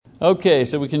Okay,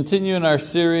 so we continue in our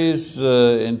series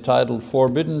entitled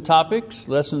Forbidden Topics,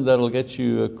 lesson that'll get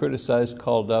you criticized,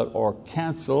 called out, or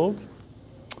canceled.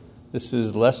 This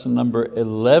is lesson number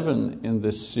 11 in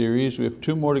this series. We have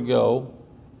 2 more to go.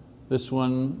 This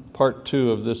one, part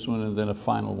 2 of this one, and then a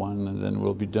final one, and then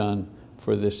we'll be done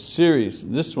for this series.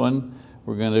 In this one,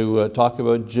 we're going to talk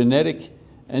about genetic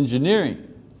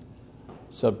engineering,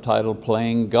 subtitle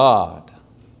Playing God.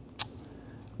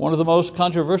 One of the most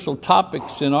controversial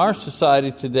topics in our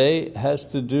society today has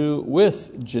to do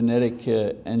with genetic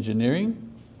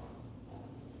engineering.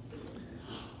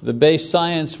 The base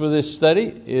science for this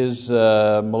study is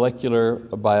molecular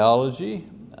biology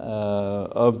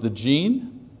of the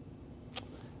gene.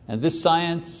 And this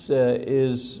science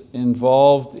is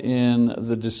involved in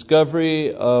the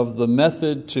discovery of the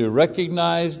method to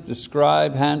recognize,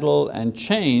 describe, handle, and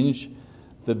change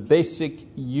the basic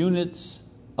units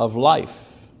of life.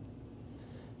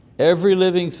 Every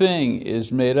living thing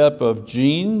is made up of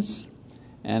genes,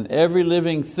 and every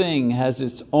living thing has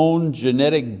its own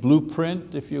genetic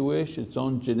blueprint, if you wish, its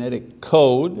own genetic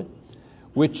code,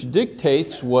 which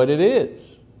dictates what it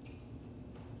is.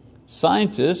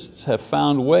 Scientists have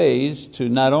found ways to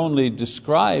not only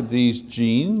describe these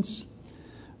genes,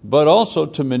 but also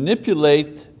to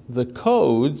manipulate the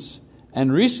codes,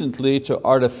 and recently to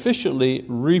artificially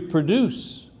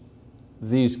reproduce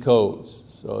these codes.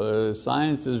 So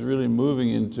science is really moving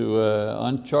into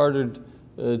uncharted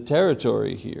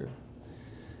territory here.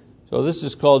 So this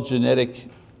is called genetic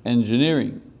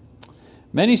engineering.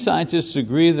 Many scientists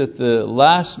agree that the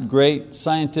last great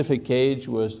scientific age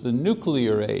was the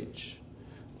nuclear age.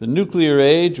 The nuclear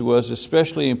age was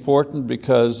especially important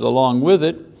because along with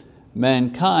it,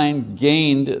 mankind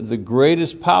gained the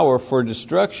greatest power for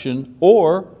destruction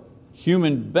or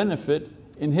human benefit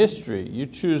in history. You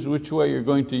choose which way you're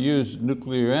going to use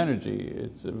nuclear energy.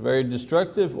 It's very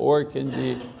destructive, or it can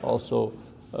be also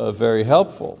very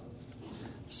helpful.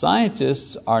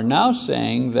 Scientists are now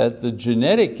saying that the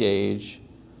genetic age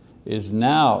is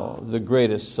now the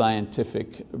greatest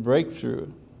scientific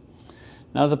breakthrough.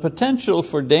 Now the potential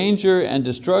for danger and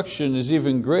destruction is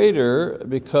even greater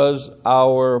because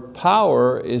our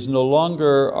power is no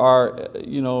longer our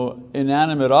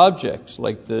inanimate objects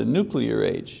like the nuclear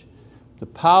age. The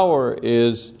power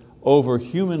is over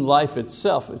human life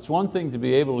itself. It's one thing to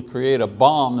be able to create a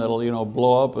bomb that'll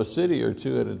blow up a city or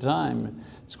 2 at a time.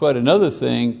 It's quite another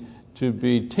thing to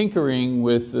be tinkering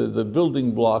with the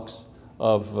building blocks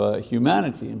of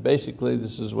humanity. And basically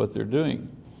this is what they're doing.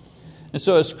 And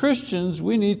so as Christians,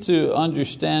 we need to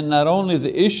understand not only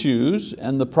the issues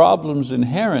and the problems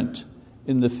inherent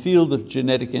in the field of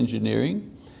genetic engineering,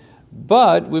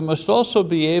 but we must also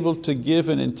be able to give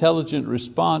an intelligent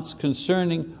response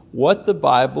concerning what the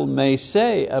Bible may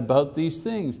say about these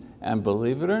things. And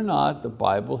believe it or not, the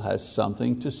Bible has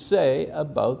something to say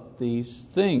about these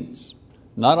things.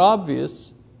 Not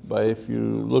obvious, but if you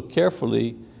look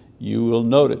carefully, you will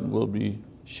note it. We'll be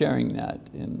sharing that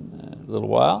in a little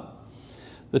while.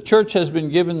 The church has been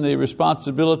given the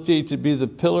responsibility to be the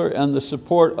pillar and the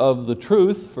support of the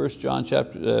truth, 1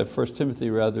 Timothy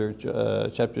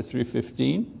chapter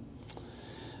 3:15.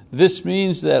 This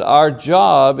means that our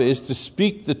job is to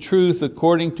speak the truth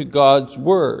according to God's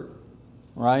word,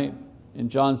 right? In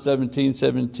John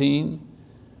 17:17,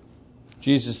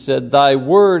 Jesus said, "Thy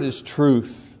word is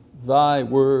truth, thy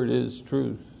word is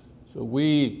truth." So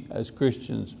we as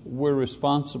Christians, we're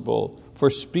responsible for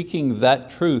speaking that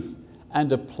truth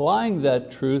and applying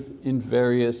that truth in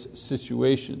various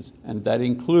situations, and that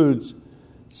includes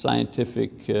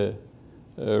scientific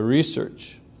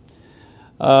research.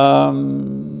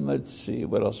 Let's see,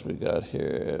 what else we got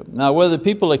here? Now, whether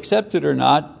people accept it or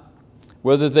not,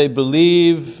 whether they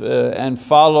believe and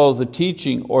follow the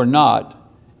teaching or not,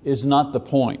 is not the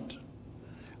point.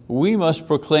 We must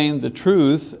proclaim the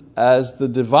truth as the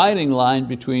dividing line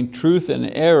between truth and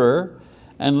error,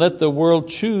 and let the world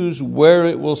choose where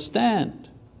it will stand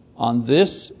on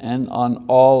this and on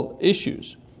all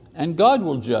issues. And God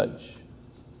will judge.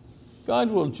 God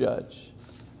will judge.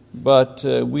 But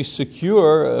we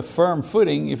secure a firm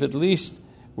footing if at least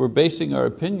we're basing our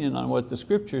opinion on what the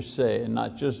Scriptures say and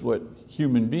not just what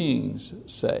human beings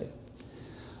say.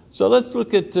 So let's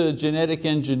look at genetic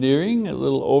engineering, a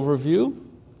little overview.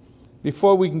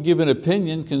 Before we can give an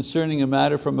opinion concerning a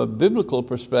matter from a biblical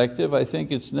perspective, I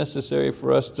think it's necessary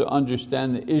for us to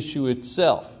understand the issue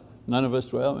itself. None of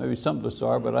us, well, maybe some of us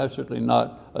are, but I'm certainly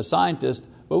not a scientist,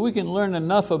 but we can learn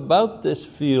enough about this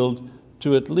field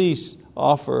to at least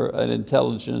offer an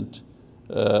intelligent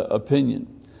opinion.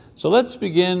 So let's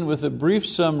begin with a brief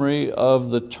summary of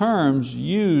the terms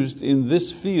used in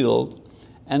this field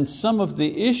and some of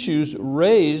the issues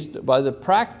raised by the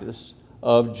practice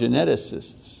of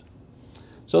geneticists.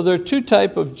 So there are two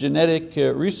types of genetic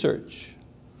research.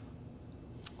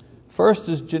 First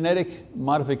is genetic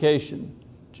modification.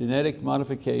 Genetic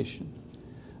modification.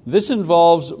 This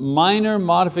involves minor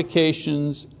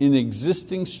modifications in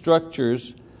existing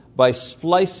structures by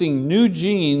splicing new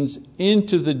genes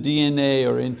into the DNA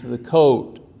or into the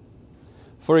code.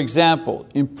 For example,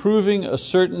 improving a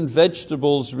certain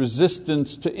vegetable's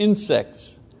resistance to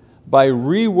insects by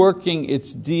reworking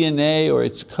its DNA or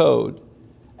its code,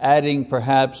 adding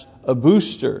perhaps a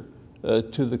booster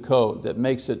to the code that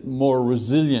makes it more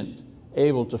resilient,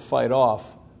 able to fight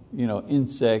off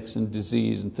insects and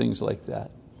disease and things like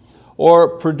that.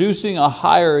 Or producing a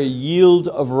higher yield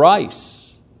of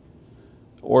rice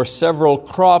or several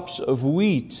crops of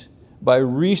wheat by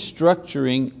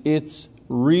restructuring its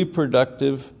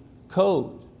reproductive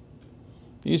code.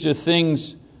 These are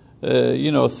things,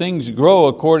 things grow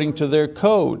according to their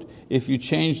code. If you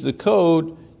change the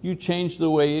code, you change the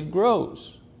way it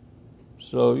grows.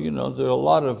 So there are a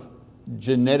lot of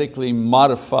genetically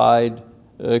modified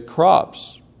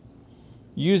crops.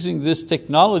 Using this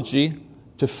technology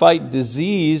to fight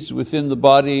disease within the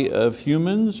body of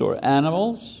humans or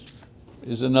animals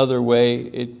is another way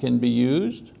it can be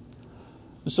used.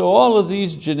 So all of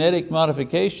these genetic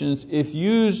modifications, if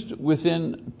used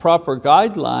within proper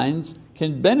guidelines,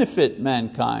 can benefit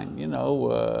mankind.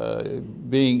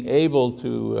 Being able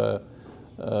to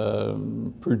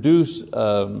produce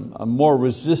a more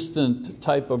resistant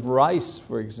type of rice,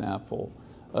 for example,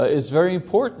 is very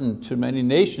important to many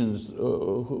nations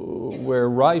where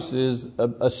rice is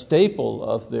a staple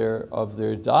of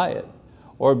their diet.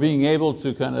 Or being able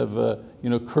to kind of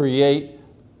create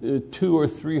 2 or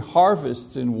 3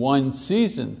 harvests in one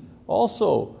season,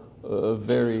 also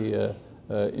very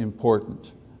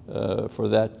important for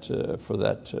that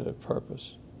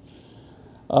purpose.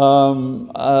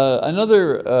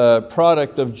 Another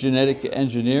product of genetic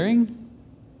engineering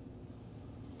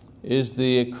is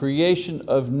the creation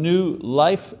of new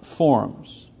life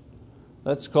forms.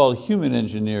 That's called human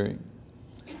engineering.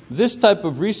 This type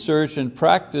of research and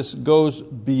practice goes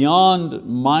beyond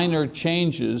minor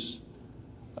changes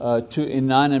to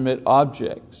inanimate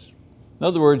objects. In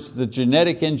other words, the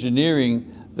genetic engineering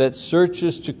that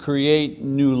searches to create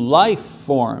new life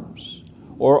forms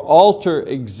or alter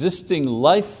existing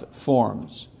life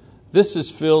forms. This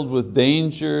is filled with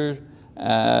dangerous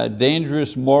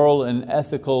moral and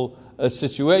ethical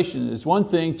situation. It's one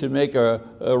thing to make a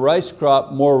rice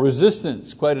crop more resistant.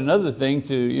 It's quite another thing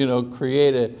to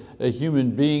create a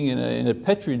human being in a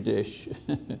petri dish.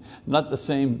 Not the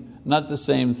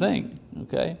same thing.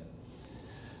 Okay?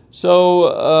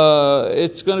 So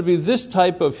it's going to be this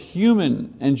type of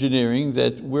human engineering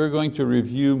that we're going to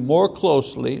review more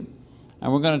closely,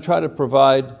 and we're going to try to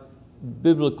provide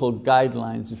biblical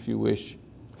guidelines, if you wish,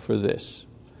 for this.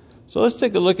 So let's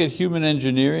take a look at human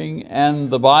engineering and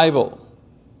the Bible.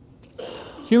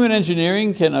 Human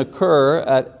engineering can occur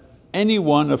at any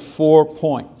one of 4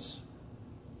 points.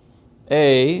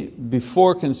 A,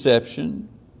 before conception.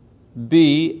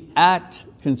 B, at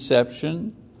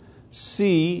conception.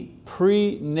 C,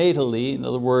 prenatally, in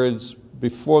other words,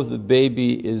 before the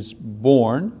baby is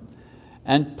born.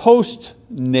 And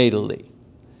postnatally.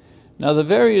 Now the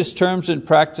various terms and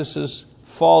practices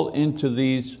fall into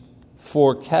these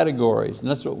 4 categories, and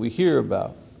that's what we hear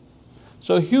about.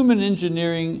 So human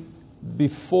engineering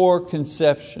before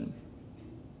conception.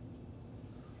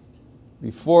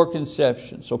 Before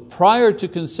conception. So prior to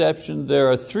conception, there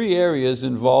are 3 areas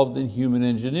involved in human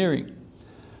engineering.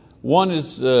 One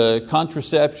is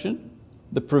contraception,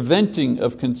 the preventing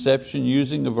of conception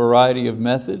using a variety of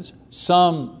methods,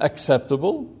 some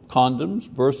acceptable, condoms,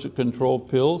 birth control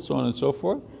pills, so on and so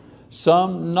forth.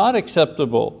 Some not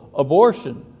acceptable,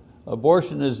 abortion.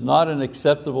 Abortion is not an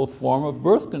acceptable form of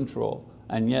birth control,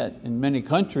 and yet in many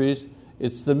countries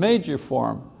it's the major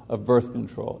form of birth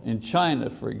control. In China,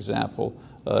 for example,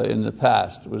 in the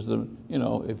past, was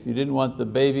if you didn't want the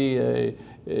baby,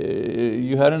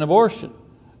 you had an abortion,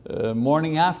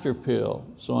 morning after pill,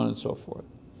 so on and so forth.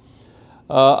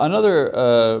 Another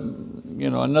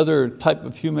type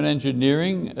of human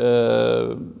engineering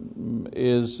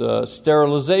is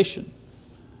sterilization.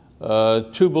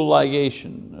 Tubal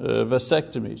ligation,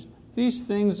 vasectomies. These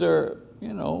things are,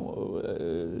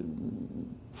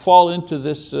 fall into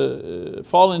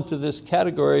this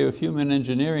category of human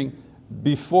engineering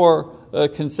before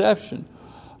conception.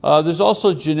 There's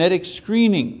also genetic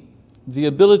screening, the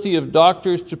ability of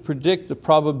doctors to predict the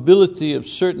probability of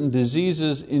certain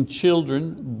diseases in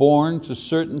children born to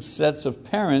certain sets of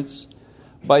parents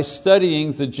by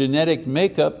studying the genetic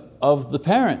makeup of the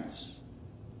parents.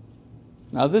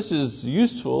 Now this is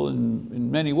useful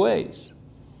in many ways.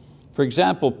 For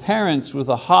example, parents with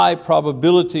a high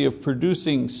probability of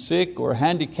producing sick or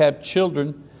handicapped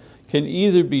children can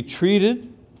either be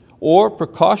treated or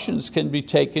precautions can be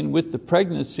taken with the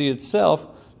pregnancy itself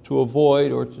to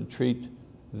avoid or to treat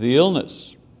the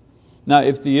illness. Now,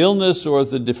 if the illness or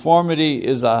the deformity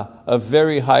is a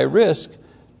very high risk,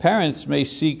 parents may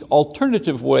seek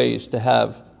alternative ways to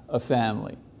have a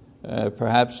family,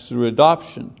 perhaps through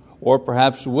adoption, or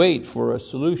perhaps wait for a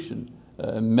solution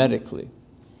medically.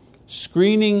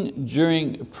 Screening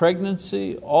during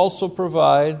pregnancy also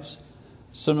provides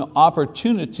some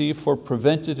opportunity for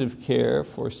preventative care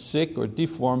for sick or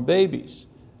deformed babies.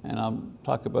 And I'll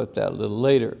talk about that a little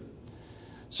later.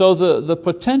 So the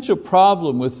potential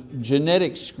problem with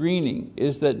genetic screening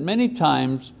is that many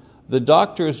times the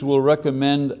doctors will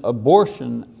recommend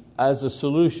abortion as a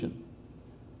solution.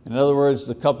 In other words,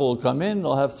 the couple will come in,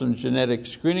 they'll have some genetic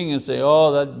screening and say,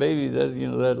 oh, that baby, that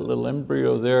little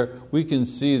embryo there, we can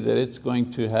see that it's going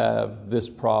to have this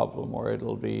problem, or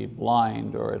it'll be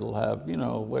blind, or it'll have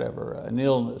whatever, an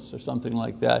illness or something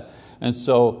like that. And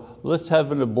so let's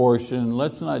have an abortion,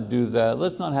 let's not do that,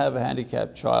 let's not have a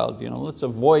handicapped child, let's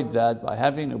avoid that by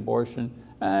having an abortion,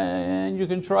 and you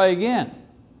can try again.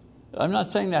 I'm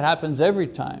not saying that happens every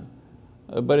time,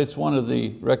 but it's one of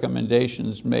the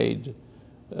recommendations made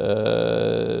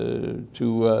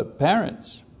to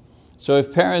parents. So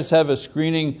if parents have a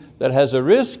screening that has a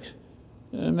risk,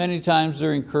 many times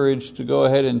they're encouraged to go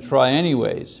ahead and try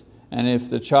anyways. And if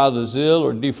the child is ill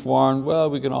or deformed, well,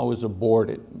 we can always abort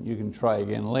it. You can try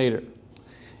again later.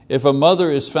 If a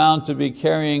mother is found to be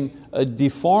carrying a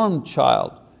deformed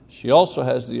child, she also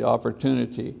has the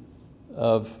opportunity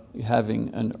of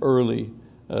having an early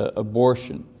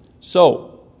abortion.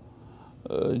 So,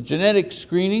 genetic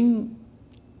screening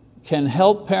can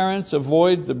help parents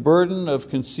avoid the burden of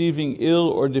conceiving ill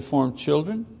or deformed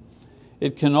children.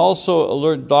 It can also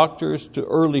alert doctors to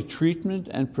early treatment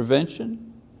and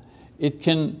prevention. It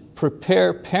can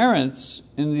prepare parents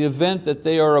in the event that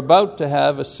they are about to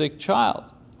have a sick child.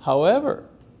 However,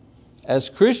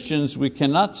 as Christians, we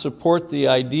cannot support the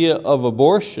idea of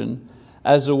abortion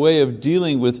as a way of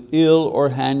dealing with ill or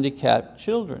handicapped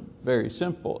children. Very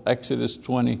simple. Exodus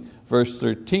 20, verse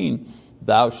 13.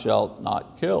 Thou shalt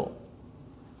not kill.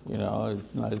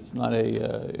 It's not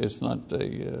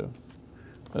a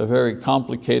very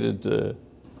complicated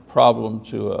problem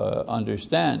to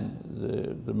understand.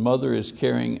 The mother is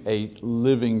carrying a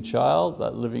living child.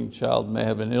 That living child may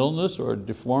have an illness or a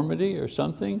deformity or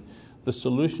something. The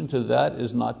solution to that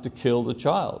is not to kill the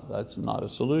child. That's not a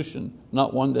solution,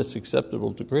 not one that's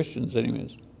acceptable to Christians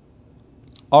anyways.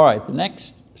 All right, the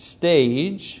next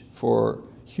stage for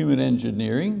human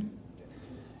engineering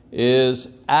is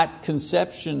at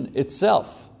conception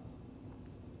itself.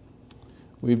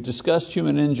 We've discussed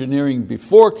human engineering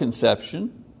before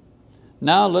conception.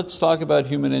 Now let's talk about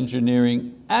human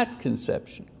engineering at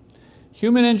conception.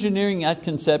 Human engineering at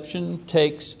conception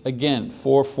takes, again,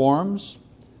 4 forms.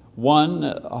 1,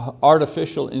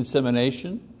 artificial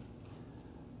insemination.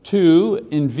 2,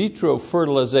 in vitro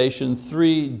fertilization.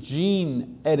 3,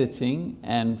 gene editing.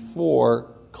 And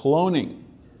 4, cloning.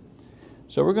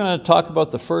 So we're going to talk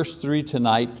about the first 3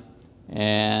 tonight,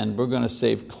 and we're going to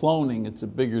save cloning. It's a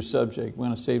bigger subject. We're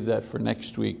going to save that for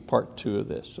next week, part 2 of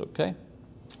this, okay?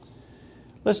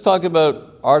 Let's talk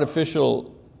about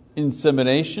artificial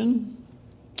insemination.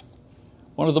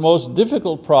 One of the most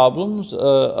difficult problems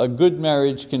a good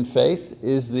marriage can face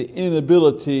is the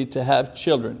inability to have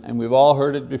children. And we've all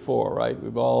heard it before, right?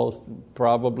 We've all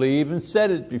probably even said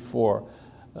it before.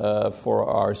 For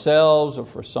ourselves or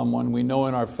for someone we know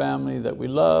in our family that we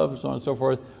love, so on and so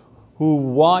forth, who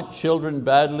want children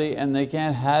badly and they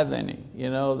can't have any.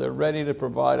 They're ready to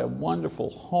provide a wonderful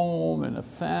home and a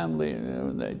family,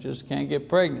 and they just can't get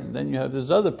pregnant. Then you have this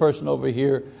other person over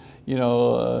here,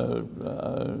 not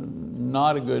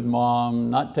a good mom,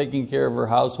 not taking care of her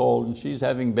household, and she's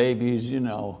having babies,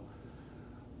 no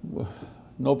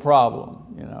problem,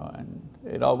 and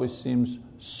it always seems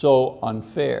so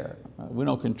unfair. We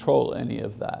don't control any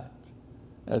of that.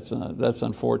 That's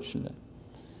unfortunate.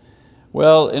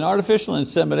 Well, in artificial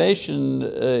insemination,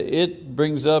 it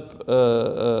brings up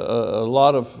a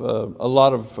lot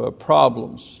of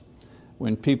problems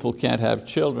when people can't have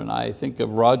children. I think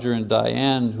of Roger and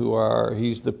Diane,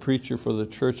 he's the preacher for the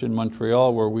church in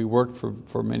Montreal where we worked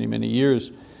for many, many years.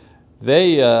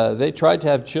 They tried to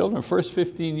have children. First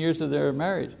 15 years of their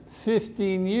marriage,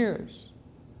 15 years.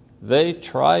 They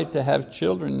tried to have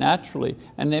children naturally,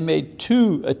 and they made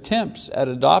 2 attempts at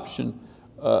adoption.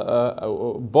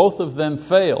 Both of them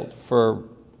failed for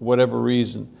whatever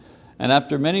reason. And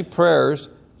after many prayers,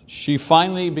 she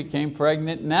finally became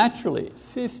pregnant naturally.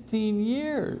 15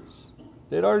 years.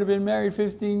 They'd already been married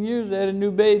 15 years, they had a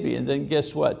new baby, and then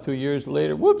guess what? 2 years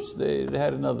later, whoops, they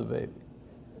had another baby.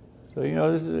 So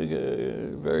this is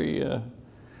a very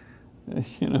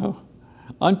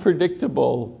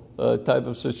unpredictable type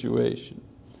of situation.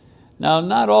 Now,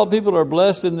 not all people are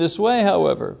blessed in this way,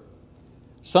 however.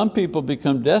 Some people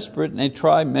become desperate and they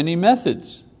try many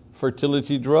methods: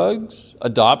 fertility drugs,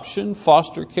 adoption,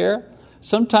 foster care.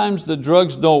 Sometimes the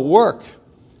drugs don't work,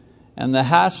 and the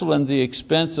hassle and the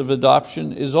expense of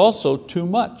adoption is also too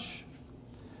much.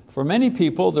 For many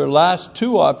people, their last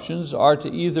two options are to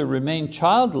either remain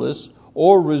childless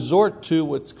or resort to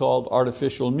what's called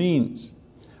artificial means.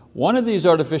 One of these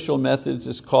artificial methods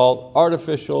is called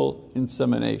artificial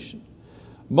insemination.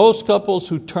 Most couples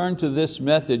who turn to this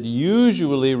method,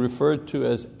 usually referred to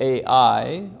as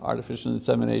AI, artificial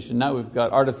insemination. Now we've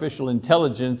got artificial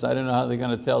intelligence. I don't know how they're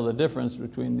going to tell the difference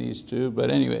between these two,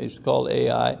 but anyway, it's called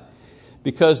AI,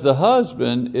 because the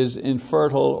husband is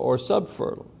infertile or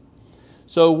subfertile.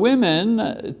 So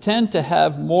women tend to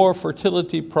have more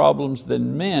fertility problems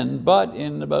than men, but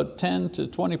in about 10 to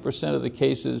 20% of the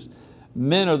cases,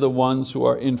 men are the ones who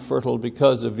are infertile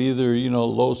because of either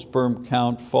low sperm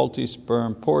count, faulty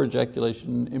sperm, poor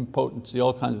ejaculation, impotency,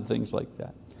 all kinds of things like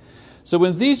that. So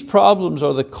when these problems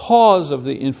are the cause of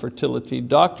the infertility,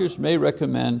 doctors may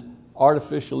recommend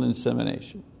artificial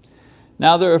insemination.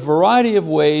 Now there are a variety of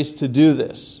ways to do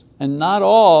this, and not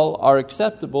all are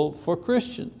acceptable for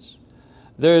Christians.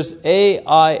 There's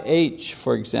AIH,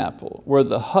 for example, where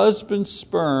the husband's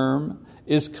sperm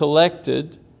is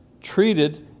collected,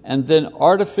 treated, and then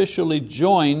artificially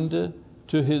joined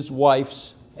to his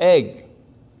wife's egg.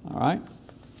 All right?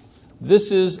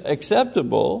 This is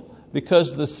acceptable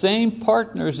because the same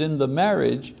partners in the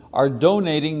marriage are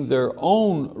donating their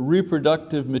own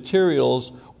reproductive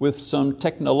materials with some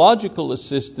technological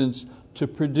assistance to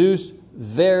produce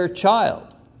their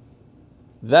child.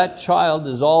 That child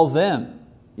is all them,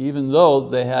 even though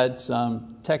they had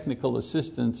some technical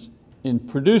assistance in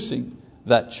producing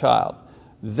that child.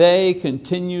 They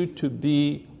continue to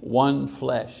be one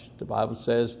flesh. The Bible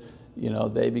says,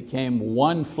 they became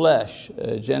one flesh,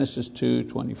 Genesis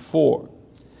 2:24.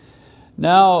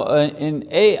 Now in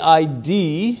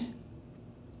AID,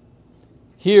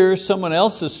 here someone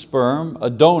else's sperm,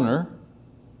 a donor,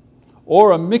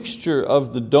 or a mixture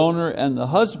of the donor and the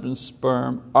husband's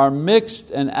sperm are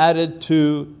mixed and added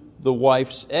to the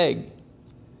wife's egg.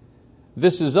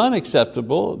 This is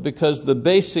unacceptable because the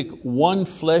basic one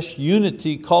flesh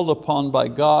unity called upon by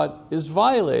God is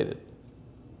violated.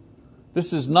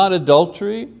 This is not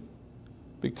adultery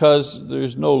because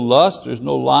there's no lust, there's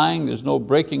no lying, there's no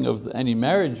breaking of any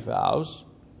marriage vows.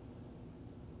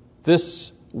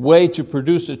 This way to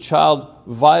produce a child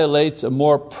violates a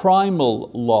more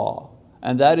primal law,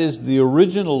 and that is the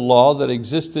original law that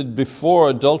existed before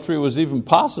adultery was even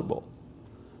possible.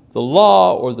 The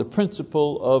law or the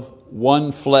principle of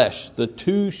one flesh. The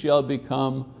two shall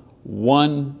become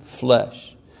one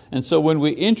flesh. And so when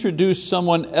we introduce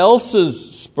someone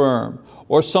else's sperm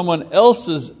or someone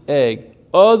else's egg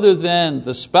other than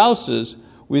the spouse's,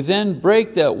 we then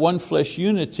break that one flesh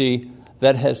unity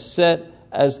that has set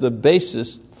as the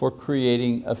basis for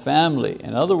creating a family.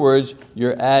 In other words,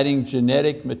 you're adding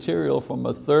genetic material from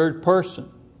a third person.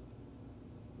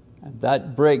 And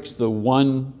that breaks the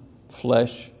one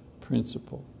flesh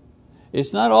principle.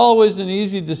 It's not always an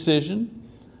easy decision,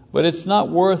 but it's not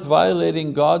worth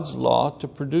violating God's law to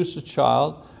produce a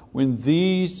child when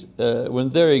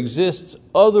there exists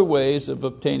other ways of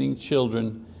obtaining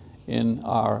children in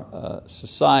our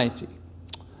society.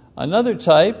 Another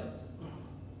type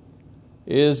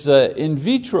is in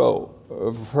vitro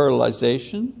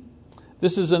fertilization.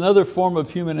 This is another form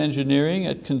of human engineering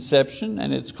at conception,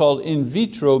 and it's called in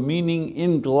vitro, meaning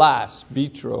in glass,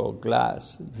 vitro,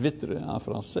 glass, vitre en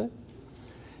français.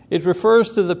 It refers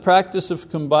to the practice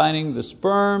of combining the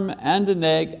sperm and an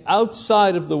egg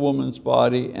outside of the woman's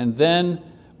body, and then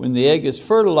when the egg is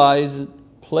fertilized,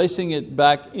 placing it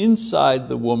back inside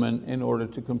the woman in order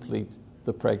to complete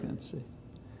the pregnancy.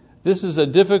 This is a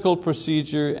difficult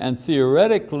procedure and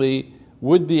theoretically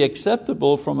would be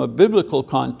acceptable from a biblical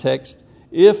context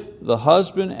if the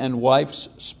husband and wife's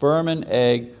sperm and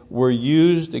egg were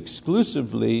used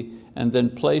exclusively and then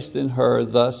placed in her.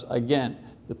 Thus, again,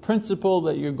 the principle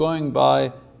that you're going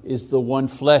by is the one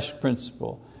flesh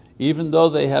principle. Even though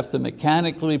they have to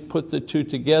mechanically put the two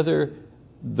together,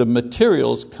 the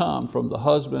materials come from the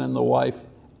husband and the wife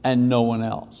and no one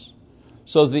else.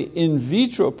 So the in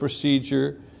vitro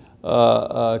procedure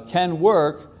can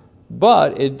work,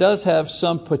 but it does have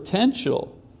some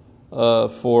potential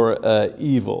for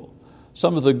evil.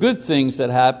 Some of the good things that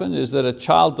happen is that a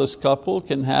childless couple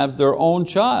can have their own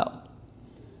child.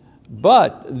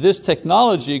 But this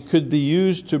technology could be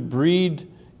used to breed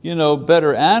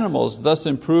better animals, thus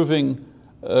improving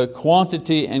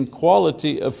quantity and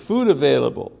quality of food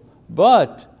available.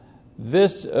 But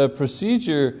this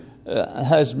procedure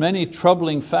has many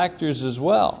troubling factors as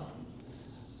well.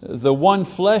 The one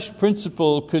flesh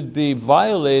principle could be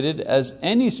violated, as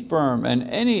any sperm and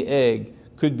any egg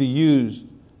could be used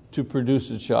to produce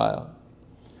a child.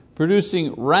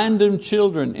 Producing random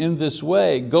children in this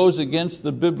way goes against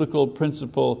the biblical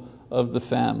principle of the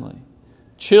family.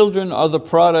 Children are the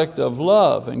product of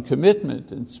love and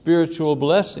commitment and spiritual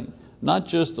blessing, not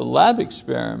just a lab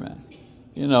experiment.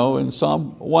 In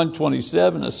Psalm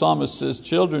 127, the psalmist says,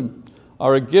 children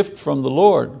are a gift from the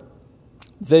Lord.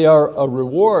 They are a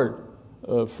reward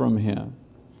from Him.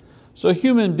 So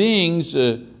human beings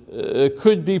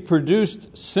could be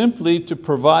produced simply to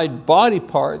provide body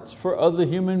parts for other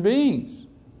human beings.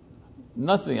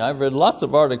 Nothing. I've read lots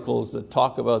of articles that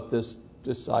talk about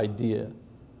this idea.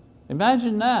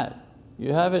 Imagine that.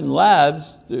 You have in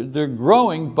labs, they're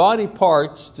growing body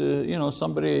parts to,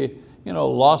 somebody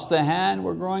lost a hand,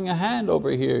 we're growing a hand over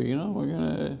here.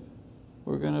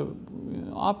 We're going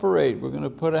to operate, we're going to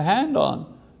put a hand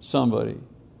on somebody.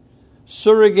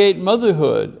 Surrogate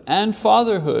motherhood and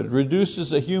fatherhood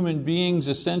reduces a human being's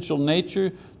essential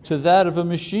nature to that of a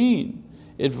machine.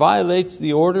 It violates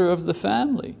the order of the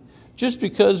family. Just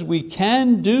because we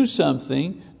can do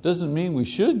something doesn't mean we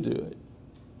should do it.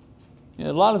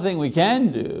 A lot of things we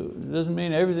can do doesn't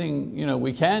mean everything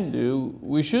we can do,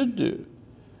 we should do.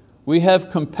 We have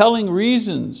compelling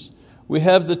reasons. We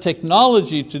have the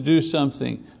technology to do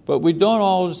something, but we don't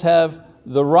always have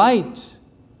the right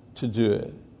to do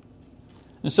it.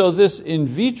 And so this in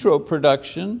vitro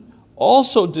production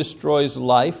also destroys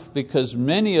life, because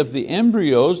many of the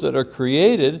embryos that are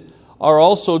created are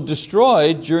also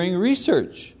destroyed during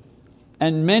research.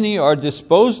 And many are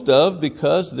disposed of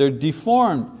because they're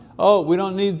deformed. Oh, we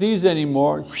don't need these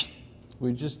anymore.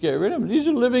 We just get rid of them. These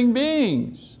are living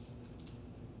beings.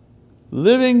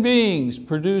 Living beings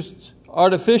produced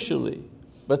artificially,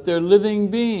 but they're living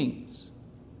beings.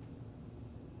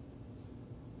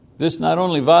 This not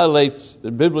only violates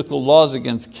the biblical laws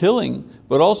against killing,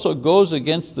 but also goes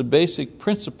against the basic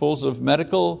principles of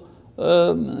medical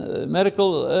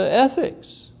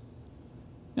ethics.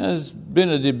 There's been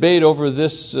a debate over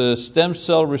this stem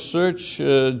cell research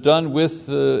done with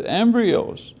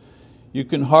embryos. You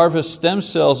can harvest stem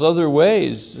cells other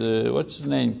ways. What's his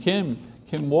name?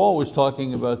 Kim Wall was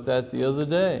talking about that the other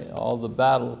day. All the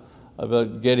battle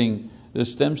about getting the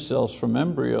stem cells from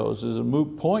embryos is a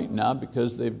moot point now,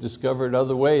 because they've discovered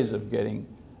other ways of getting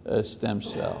stem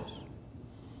cells.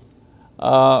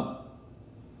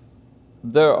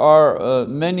 There are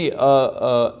many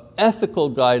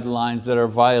ethical guidelines that are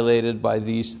violated by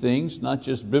these things, not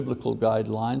just biblical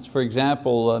guidelines. For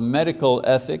example, medical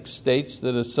ethics states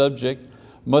that a subject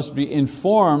must be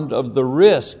informed of the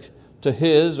risk to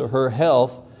his or her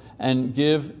health and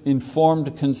give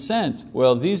informed consent.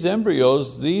 Well, these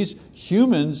embryos, these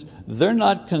humans, they're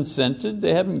not consented,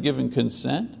 they haven't given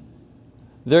consent.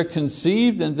 They're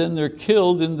conceived and then they're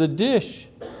killed in the dish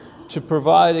to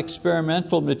provide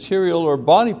experimental material or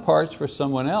body parts for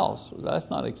someone else. That's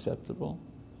not acceptable.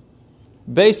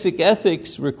 Basic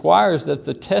ethics requires that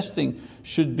the testing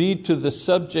should be to the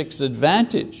subject's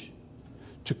advantage.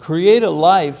 To create a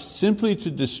life simply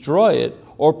to destroy it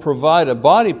or provide a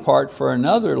body part for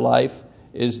another life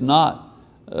is not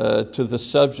to the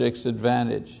subject's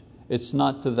advantage. It's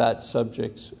not to that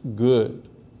subject's good.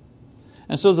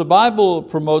 And so the Bible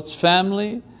promotes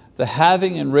family, the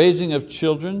having and raising of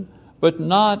children, but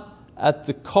not at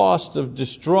the cost of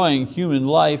destroying human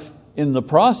life in the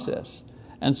process,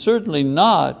 and certainly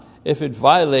not if it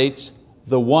violates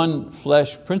the one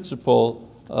flesh principle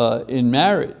in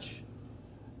marriage.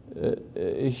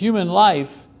 Human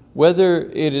life, whether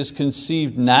it is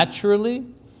conceived naturally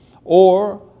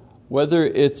or whether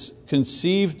it's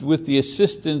conceived with the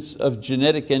assistance of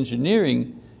genetic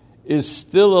engineering, is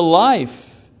still a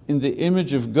life in the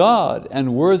image of God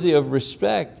and worthy of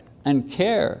respect and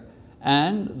care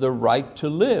and the right to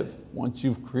live. Once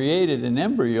you've created an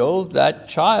embryo, that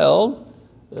child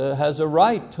has a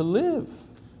right to live.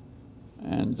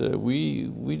 And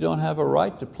we don't have a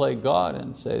right to play God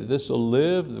and say, this will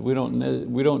live, we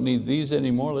don't need these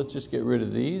anymore, let's just get rid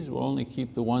of these, we'll only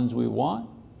keep the ones we want.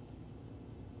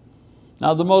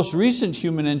 Now, the most recent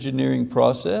human engineering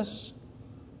process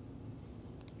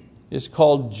is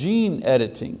called gene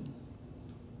editing.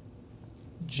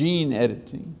 Gene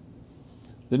editing.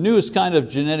 the newest kind of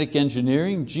genetic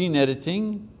engineering, gene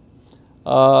editing,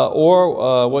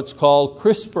 or what's called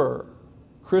CRISPR.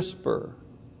 CRISPR.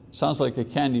 Sounds like a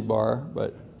candy bar,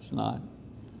 but it's not.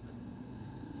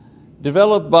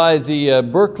 Developed by the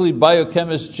Berkeley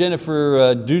biochemist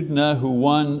Jennifer Doudna, who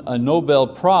won a Nobel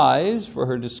Prize for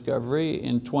her discovery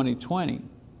in 2020.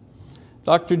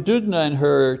 Dr. Doudna and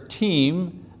her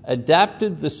team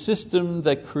adapted the system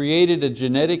that created a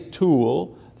genetic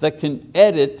tool that can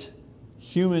edit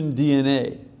human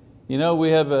DNA. You know, we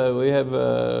have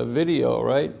a video,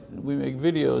 right? We make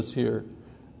videos here,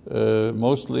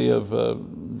 mostly of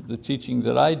the teaching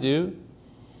that I do.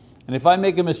 And if I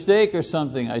make a mistake or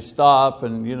something, I stop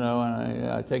and,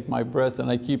 I take my breath and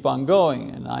I keep on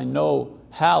going. And I know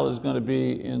Hal is going to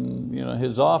be in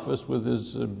his office with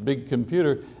his big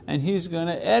computer, and he's going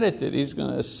to edit it. He's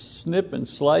going to snip and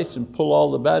slice and pull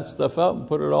all the bad stuff out and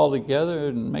put it all together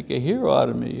and make a hero out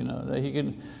of me.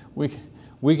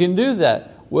 We can do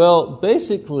that. Well,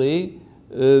 basically,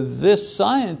 this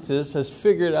scientist has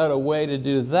figured out a way to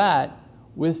do that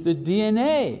with the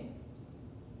DNA.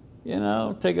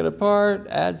 Take it apart,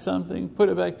 add something, put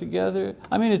it back together.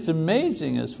 I mean, it's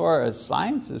amazing as far as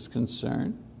science is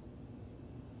concerned.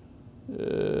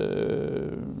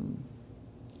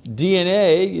 DNA,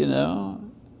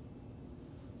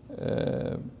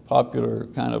 popular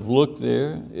kind of look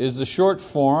there, is the short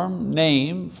form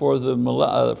name for the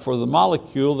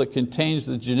molecule that contains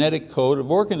the genetic code of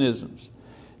organisms.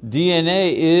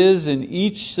 DNA is in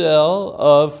each cell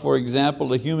of, for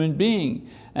example, a human being,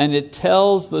 and it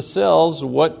tells the cells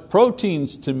what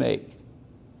proteins to make.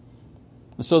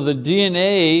 So the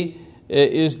DNA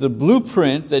is the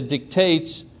blueprint that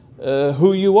dictates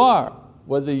who you are,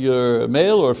 whether you're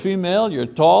male or female, you're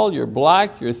tall, you're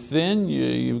black, you're thin,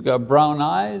 you've got brown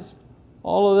eyes.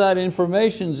 All of that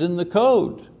information's in the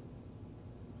code.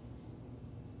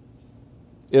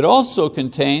 It also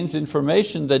contains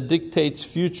information that dictates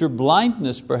future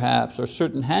blindness, perhaps, or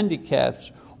certain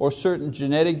handicaps, or certain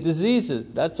genetic diseases.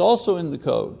 That's also in the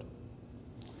code.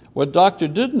 What Dr.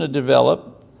 Doudna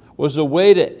developed was a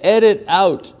way to edit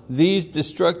out these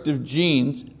destructive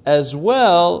genes as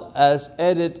well as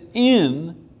edit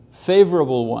in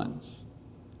favorable ones.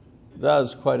 That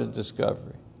was quite a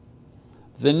discovery.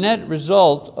 The net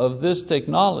result of this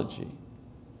technology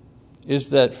is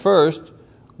that first,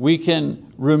 we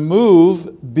can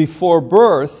remove before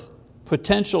birth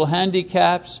potential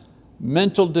handicaps,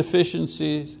 mental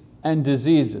deficiencies, and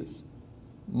diseases.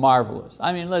 Marvelous.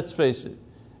 I mean, let's face it,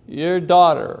 your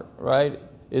daughter, right,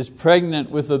 is pregnant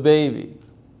with a baby,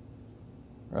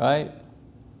 right?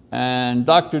 And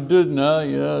Dr.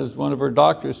 Doudna, as one of her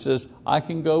doctors says, I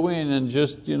can go in and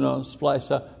just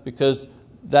splice up because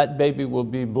that baby will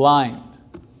be blind.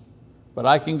 But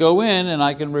I can go in and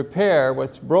I can repair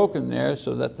what's broken there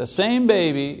so that the same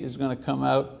baby is going to come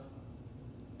out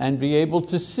and be able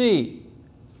to see.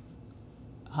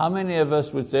 How many of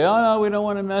us would say, oh no, we don't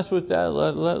want to mess with that,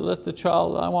 let the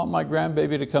child, I want my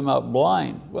grandbaby to come out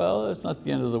blind. Well, that's not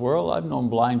the end of the world. I've known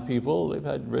blind people, they've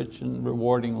had rich and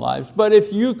rewarding lives. But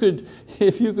if you could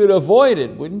avoid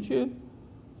it, wouldn't you?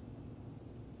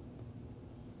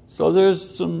 So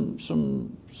there's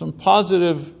some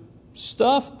positive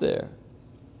stuff there.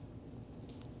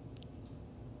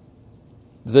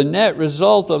 The net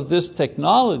result of this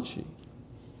technology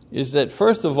is that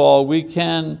first of all, we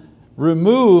can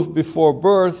remove before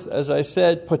birth, as I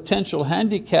said, potential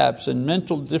handicaps and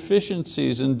mental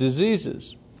deficiencies and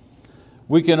diseases.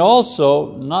 We can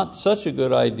also, not such a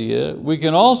good idea, we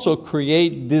can also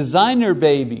create designer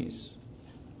babies,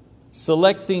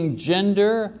 selecting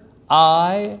gender,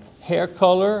 eye, hair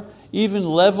color, even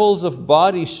levels of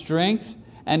body strength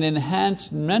and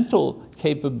enhanced mental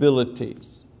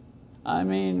capabilities. I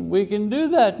mean, we can do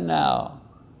that now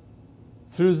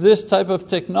through this type of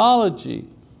technology.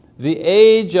 The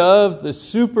age of the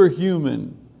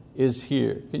superhuman is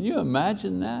here. Can you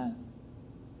imagine that?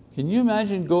 Can you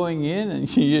imagine going in and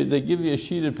they give you a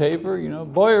sheet of paper,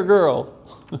 boy or girl?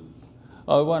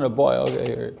 Oh, I want a boy, okay,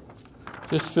 here.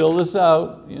 Just fill this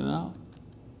out,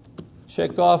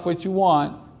 check off what you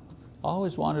want. I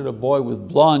always wanted a boy with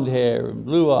blonde hair and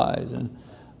blue eyes and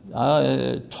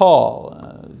tall,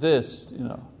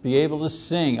 be able to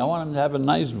sing. I want him to have a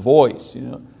nice voice,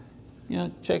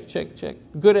 check, check, check.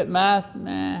 Good at math?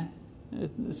 Nah,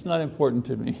 it's not important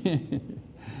to me.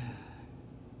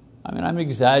 I mean, I'm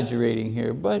exaggerating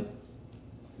here, but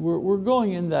we're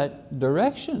going in that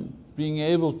direction, being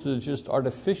able to just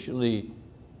artificially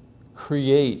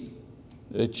create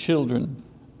children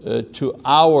to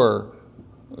our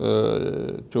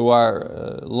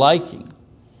liking.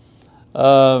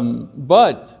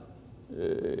 But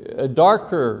a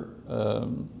darker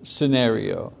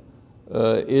scenario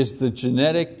is the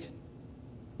genetic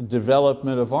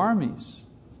development of armies.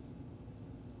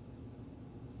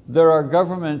 There are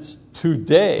governments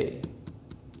today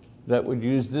that would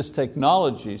use this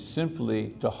technology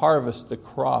simply to harvest the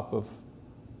crop of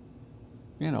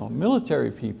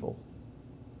military people,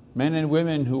 men and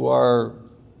women who are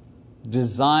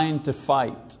designed to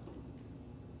fight,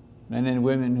 men and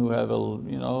women who have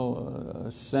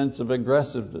a sense of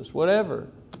aggressiveness, whatever.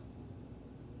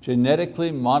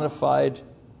 Genetically modified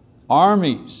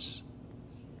armies.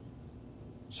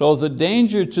 So the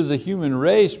danger to the human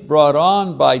race brought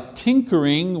on by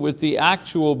tinkering with the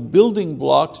actual building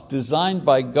blocks designed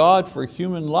by God for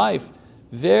human life,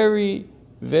 very,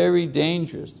 very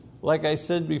dangerous. Like I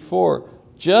said before,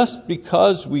 just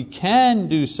because we can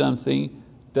do something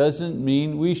doesn't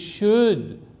mean we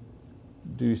should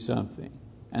do something.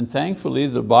 And thankfully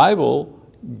the Bible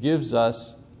gives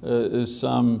us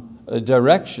some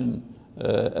direction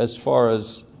as far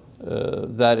as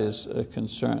that is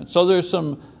concerned. So there's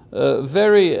some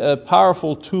very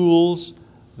powerful tools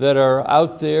that are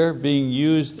out there being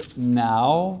used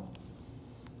now,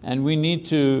 and we need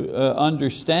to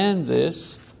understand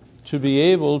this to be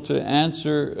able to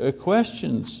answer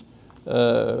questions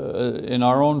in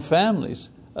our own families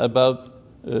about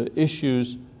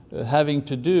issues having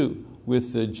to do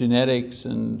with genetics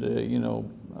and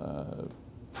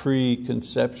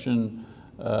preconception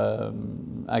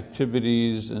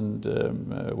activities and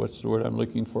what's the word I'm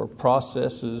looking for,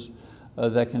 processes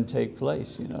that can take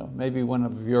place. Maybe one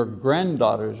of your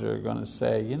granddaughters are going to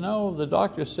say, the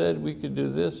doctor said we could do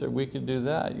this or we could do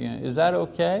that. Is that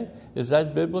okay? Is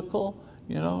that biblical?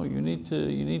 You need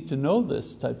to know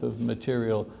this type of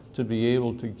material to be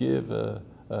able to give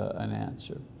an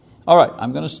answer. All right,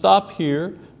 I'm going to stop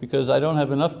here because I don't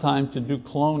have enough time to do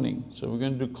cloning. So we're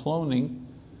going to do cloning.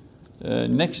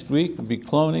 Next week will be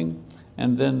cloning,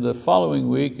 and then the following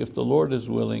week, if the Lord is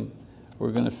willing,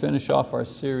 we're going to finish off our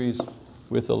series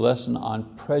with a lesson on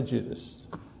prejudice.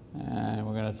 And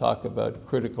we're going to talk about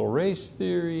critical race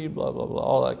theory, blah, blah, blah,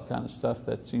 all that kind of stuff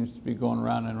that seems to be going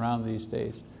round and round these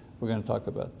days. We're going to talk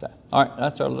about that. All right,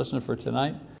 that's our lesson for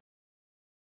tonight.